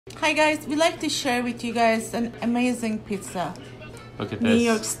Hi guys, we'd like to share with you guys an amazing pizza. Look at New this.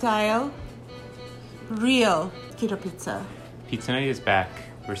 York style, real keto pizza. Pizza night is back.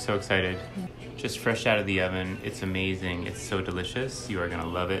 We're so excited. Just fresh out of the oven. It's amazing. It's so delicious. You are gonna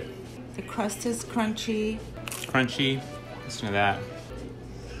love it. The crust is crunchy. It's crunchy. Listen to that.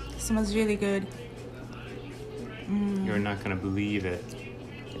 It smells really good. You're not gonna believe it.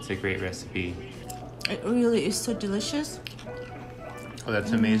 It's a great recipe. It really is so delicious. Oh,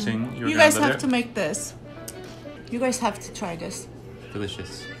 that's amazing. You guys have to make this. You guys have to try this.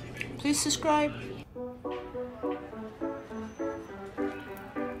 Delicious. Please subscribe.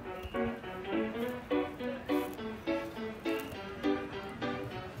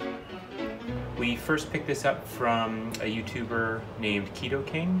 We first picked this up from a YouTuber named Keto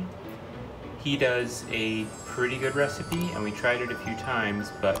King. He does a pretty good recipe and we tried it a few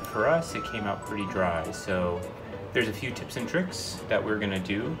times, but for us it came out pretty dry. So there's a few tips and tricks that we're gonna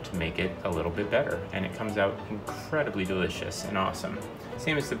do to make it a little bit better, and it comes out incredibly delicious and awesome.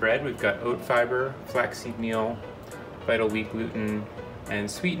 Same as the bread, we've got oat fiber, flaxseed meal, vital wheat gluten,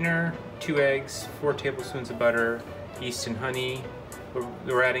 and sweetener, 2 eggs, 4 tablespoons of butter, yeast and honey.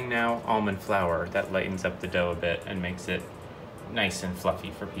 We're adding now almond flour. That lightens up the dough a bit and makes it nice and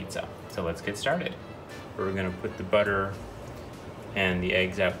fluffy for pizza. So let's get started. We're gonna put the butter and the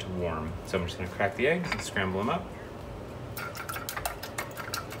eggs out to warm. So I'm just gonna crack the eggs and scramble them up.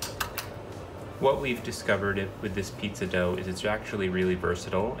 What we've discovered with this pizza dough is it's actually really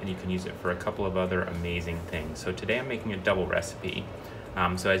versatile and you can use it for a couple of other amazing things. So today I'm making a double recipe.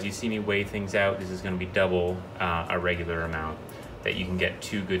 So as you see me weigh things out, this is gonna be double a regular amount that you can get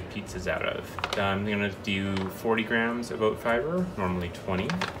 2 good pizzas out of. I'm gonna do 40 grams of oat fiber, normally 20.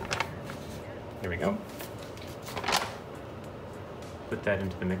 There we go. Put that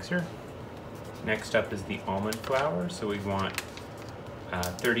into the mixer. Next up is the almond flour. So we want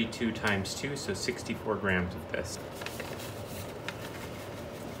 32 times 2, so 64 grams of this.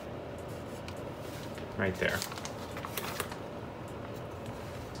 Right there.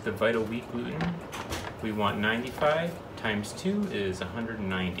 The vital wheat gluten, we want 95 times 2 is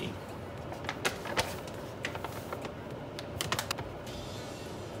 190.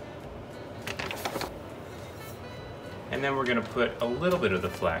 And then we're gonna put a little bit of the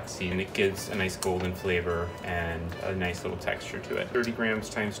flaxseed, and it gives a nice golden flavor and a nice little texture to it. 30 grams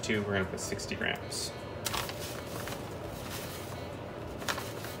times 2, we're gonna put 60 grams.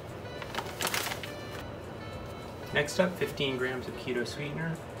 Next up, 15 grams of keto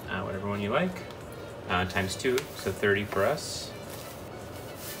sweetener, whatever one you like, times 2, so 30 for us.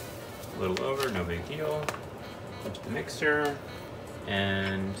 A little over, no big deal. Into the mixer.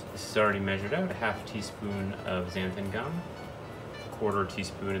 And this is already measured out, a half teaspoon of xanthan gum, 1/4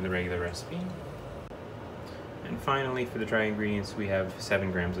 teaspoon in the regular recipe. And finally, for the dry ingredients, we have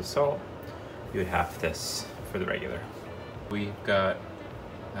 7 grams of salt. You would half this for the regular. We've got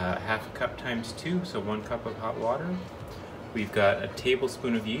half a cup times 2, so 1 cup of hot water. We've got a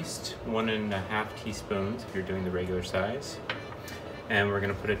tablespoon of yeast, 1½ teaspoons if you're doing the regular size. And we're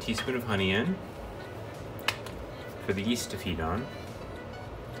gonna put a teaspoon of honey in for the yeast to feed on.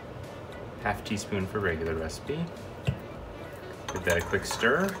 Half teaspoon for regular recipe. Give that a quick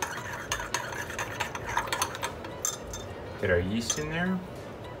stir. Get our yeast in there.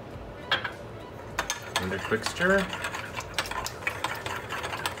 Another quick stir.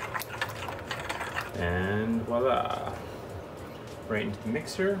 And voila. Right into the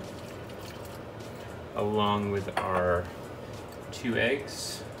mixer. Along with our 2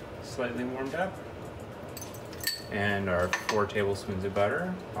 eggs, slightly warmed up. And our 4 tablespoons of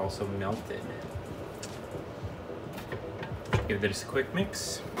butter, also melted. Give this a quick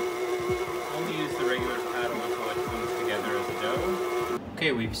mix. I'll use the regular paddle until it comes together as a dough.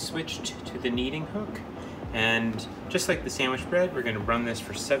 Okay, we've switched to the kneading hook, and just like the sandwich bread, we're gonna run this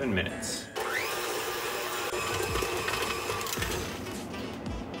for 7 minutes.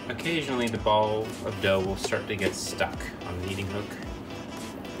 Occasionally the ball of dough will start to get stuck on the kneading hook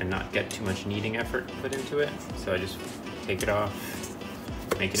and not get too much kneading effort put into it. So I just take it off,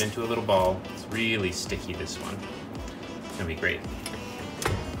 make it into a little ball. It's really sticky, this one. It's gonna be great.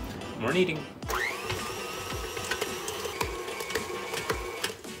 More kneading.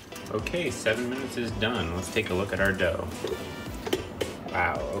 Okay, 7 minutes is done. Let's take a look at our dough.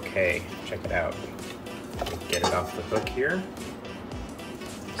 Wow, okay, check it out. Get it off the hook here.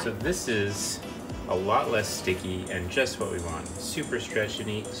 So this is a lot less sticky and just what we want. Super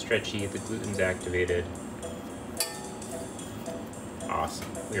stretchy, the gluten's activated. Awesome,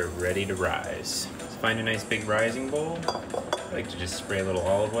 we are ready to rise. Let's find a nice big rising bowl. I like to just spray a little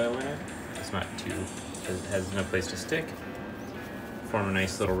olive oil in it. It's not too, it has no place to stick. form a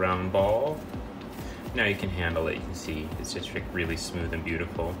nice little round ball. Now you can handle it. You can see it's just like really smooth and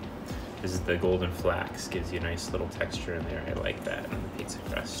beautiful. This is the golden flax, gives you a nice little texture in there. I like that on the pizza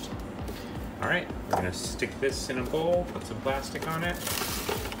crust. All right, we're gonna stick this in a bowl, put some plastic on it.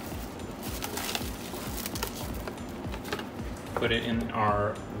 Put it in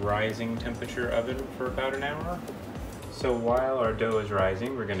our rising temperature oven for about an hour. So while our dough is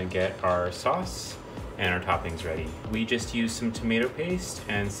rising, we're gonna get our sauce and our toppings ready. We just use some tomato paste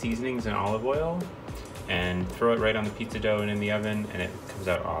and seasonings and olive oil and throw it right on the pizza dough and in the oven, and it comes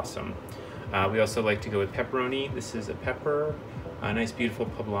out awesome. We also like to go with pepperoni. This is a pepper, a nice beautiful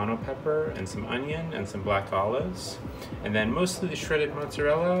poblano pepper, and some onion and some black olives. And then mostly the shredded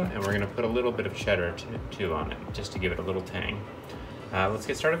mozzarella, and we're gonna put a little bit of cheddar too on it, just to give it a little tang. Let's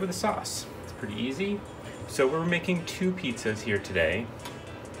get started with the sauce. It's pretty easy. So we're making 2 pizzas here today.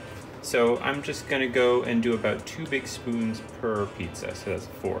 So I'm just gonna go and do about 2 big spoons per pizza. So that's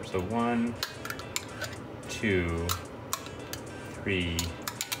 4. So 1, 2, 3,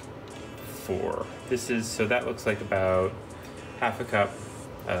 4. So that looks like about half a cup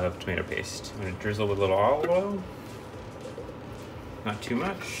of tomato paste. I'm gonna drizzle with a little olive oil, not too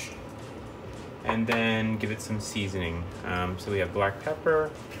much, and then give it some seasoning. So we have black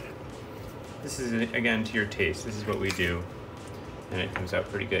pepper. This is, again, to your taste. This is what we do, and it comes out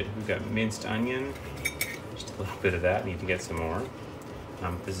pretty good. We've got minced onion, just a little bit of that. Need to get some more.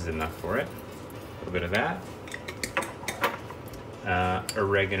 This is enough for it. A little bit of that.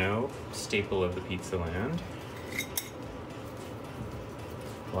 Oregano, staple of the pizza land.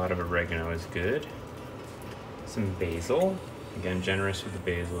 A lot of oregano is good. Some basil. Again, generous with the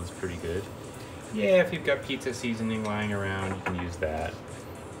basil is pretty good. Yeah, if you've got pizza seasoning lying around, you can use that.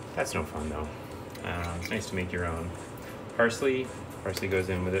 That's no fun though. It's nice to make your own. Parsley. Parsley goes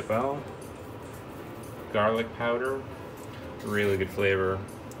in with it well. Garlic powder. Really good flavor.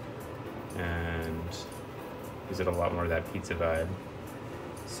 And gives it a lot more of that pizza vibe.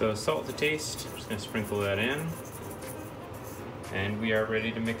 So salt to taste. I'm just gonna sprinkle that in. And we are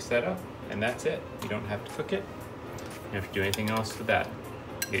ready to mix that up. And that's it. You don't have to cook it. You don't have to do anything else with that.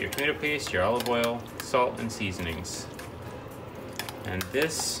 You get your tomato paste, your olive oil, salt, and seasonings. And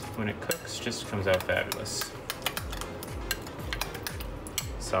this, when it cooks, just comes out fabulous.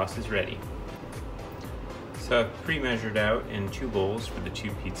 Sauce is ready. So I've pre-measured out in 2 bowls for the 2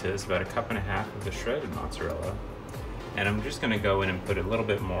 pizzas, about 1.5 cups of the shredded mozzarella. And I'm just gonna go in and put a little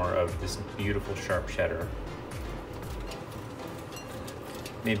bit more of this beautiful sharp cheddar.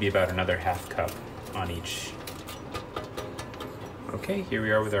 Maybe about another 1/2 cup on each. Okay, here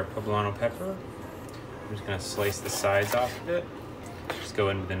we are with our poblano pepper. I'm just gonna slice the sides off of it. Just go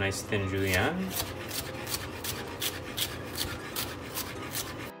in with a nice thin julienne.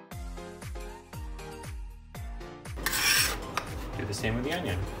 Do the same with the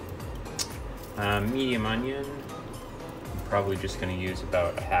onion. Medium onion. I'm probably just gonna use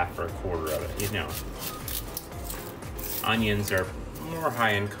about 1/2 or 1/4 of it, you know. Onions are more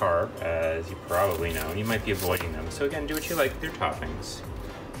high in carb, as you probably know, and you might be avoiding them. So again, do what you like with your toppings.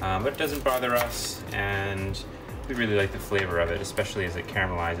 But it doesn't bother us, and we really like the flavor of it, especially as it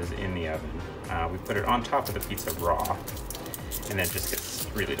caramelizes in the oven. We put it on top of the pizza raw, and it just gets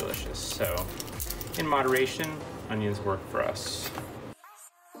really delicious. So in moderation, onions work for us.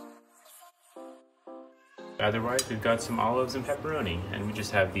 Otherwise, we've got some olives and pepperoni, and we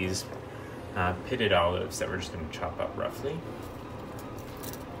just have these pitted olives that we're just gonna chop up roughly.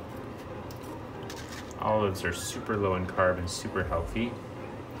 Olives are super low in carb and super healthy,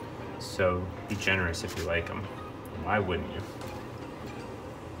 so be generous if you like them. Why wouldn't you?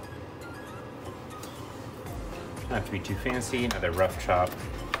 Not have to be too fancy, another rough chop.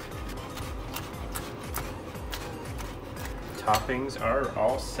 Toppings are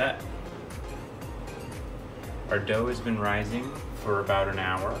all set. Our dough has been rising for about an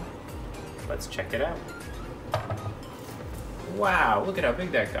hour. Let's check it out. Wow, look at how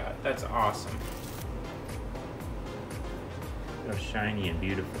big that got. That's awesome. So shiny and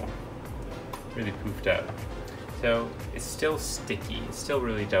beautiful. Really poofed up. So it's still sticky. It's still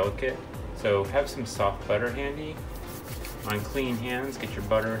really delicate. So have some soft butter handy. On clean hands, get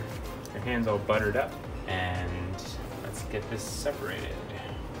your hands all buttered up, and let's get this separated.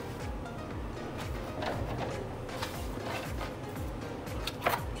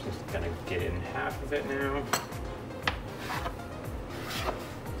 Just gonna get in half of it now.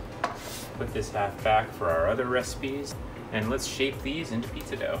 Put this half back for our other recipes. And let's shape these into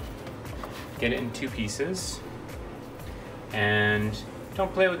pizza dough. Get it in 2 pieces. And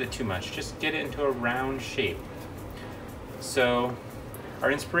don't play with it too much, just get it into a round shape. So our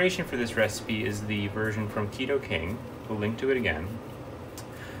inspiration for this recipe is the version from Keto King. We'll link to it again.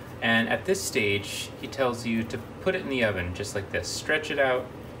 And at this stage, he tells you to put it in the oven just like this. Stretch it out,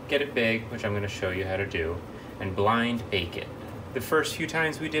 get it big, which I'm gonna show you how to do, and blind bake it. The first few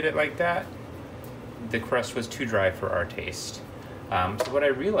times we did it like that, the crust was too dry for our taste. So what I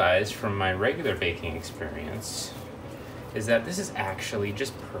realized from my regular baking experience is that this is actually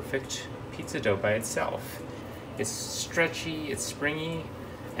just perfect pizza dough by itself. It's stretchy, it's springy,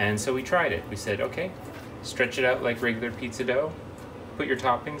 and so we tried it. We said, okay, stretch it out like regular pizza dough, put your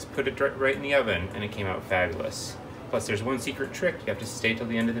toppings, put it right in the oven, and it came out fabulous. Plus there's one secret trick you have to stay till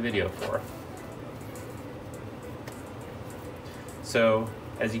the end of the video for. So,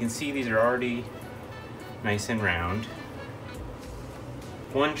 as you can see, these are already nice and round.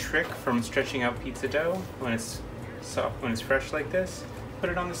 One trick from stretching out pizza dough, when it's soft, when it's fresh like this, put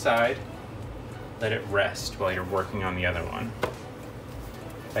it on the side, let it rest while you're working on the other one.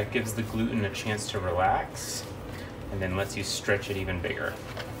 That gives the gluten a chance to relax, and then lets you stretch it even bigger.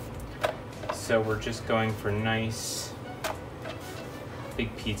 So we're just going for nice,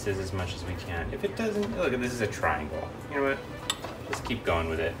 big pizzas as much as we can. If it doesn't, look, this is a triangle. You know what? Just keep going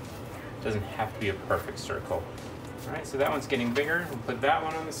with it. It doesn't have to be a perfect circle. All right, so that one's getting bigger. We'll put that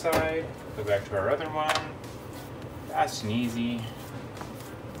one on the side. Go back to our other one. Fast and easy.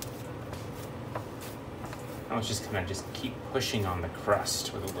 Now let's just kind of just keep pushing on the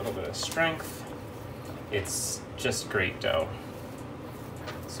crust with a little bit of strength. It's just great dough.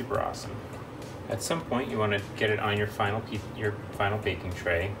 Super awesome. At some point, you want to get it on your final baking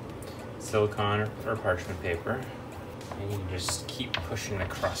tray, silicone or parchment paper, and you can just keep pushing the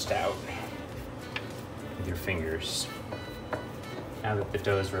crust out with your fingers. Now that the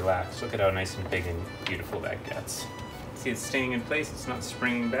dough is relaxed, look at how nice and big and beautiful that gets. See, it's staying in place, it's not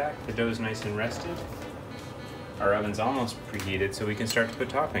springing back, the dough is nice and rested. Our oven's almost preheated, so we can start to put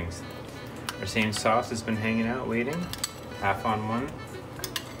toppings. Our same sauce has been hanging out, waiting, half on one,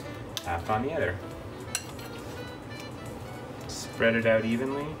 half on the other. Spread it out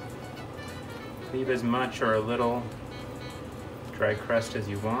evenly. Leave as much or a little dry crust as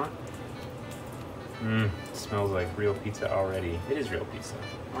you want. It smells like real pizza already. It is real pizza,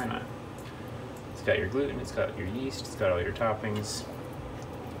 why not? It's got your gluten, it's got your yeast, it's got all your toppings.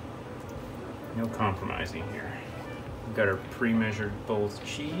 No compromising here. We've got our pre-measured bowls of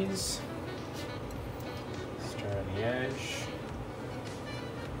cheese. Start on the edge.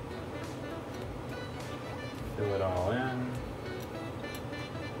 Fill it all in.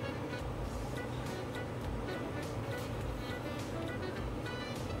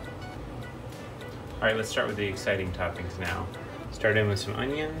 All right, let's start with the exciting toppings now. Start in with some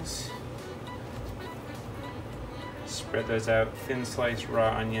onions. Spread those out, thin sliced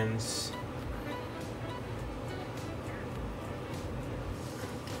raw onions.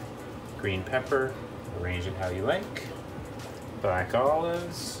 Green pepper, arrange it how you like. Black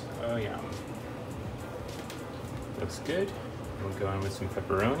olives, oh yum. Looks good. We'll go in with some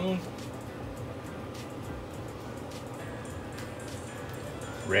pepperoni.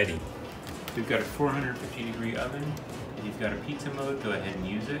 Ready. We've got a 450-degree oven. If you've got a pizza mode, go ahead and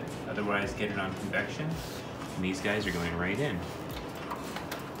use it. Otherwise, get it on convection. And these guys are going right in.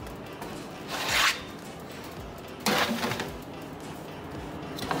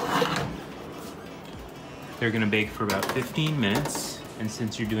 They're gonna bake for about 15 minutes. And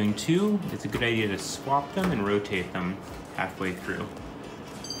since you're doing two, it's a good idea to swap them and rotate them halfway through.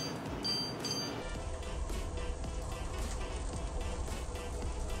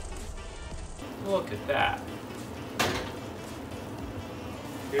 Look at that.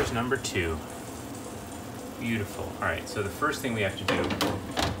 Here's number two. Beautiful. All right, so the first thing we have to do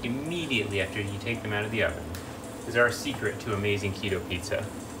immediately after you take them out of the oven is our secret to amazing keto pizza.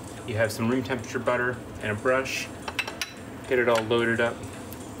 You have some room temperature butter and a brush. Get it all loaded up,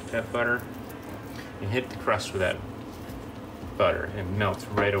 that butter, and hit the crust with that butter. It melts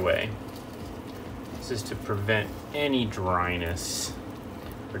right away. This is to prevent any dryness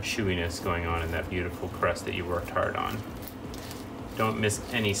or chewiness going on in that beautiful crust that you worked hard on. Don't miss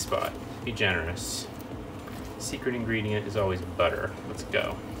any spot. Be generous. Secret ingredient is always butter. Let's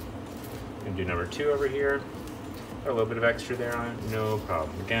go. I'm gonna do number two over here. Got a little bit of extra there on it, no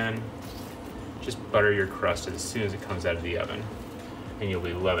problem. Again, just butter your crust as soon as it comes out of the oven, and you'll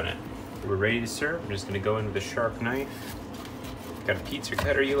be loving it. We're ready to serve. I'm just gonna go in with a sharp knife. Got a pizza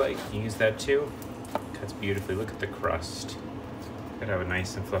cutter you like, you can use that too. Cuts beautifully, look at the crust. Look at how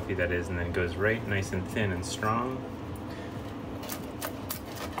nice and fluffy that is, and then it goes right nice and thin and strong.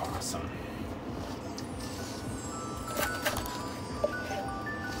 Awesome.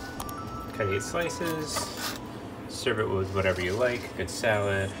 Cut 8 slices. Serve it with whatever you like, good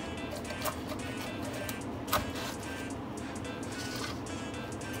salad.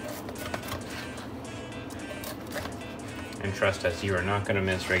 And trust us, you are not going to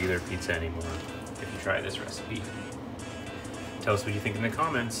miss regular pizza anymore if you try this recipe. Tell us what you think in the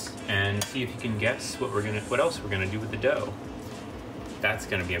comments, and see if you can guess what else we're gonna do with the dough. That's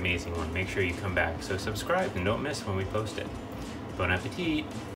gonna be an amazing one. Make sure you come back. So subscribe and don't miss when we post it. Bon appetit!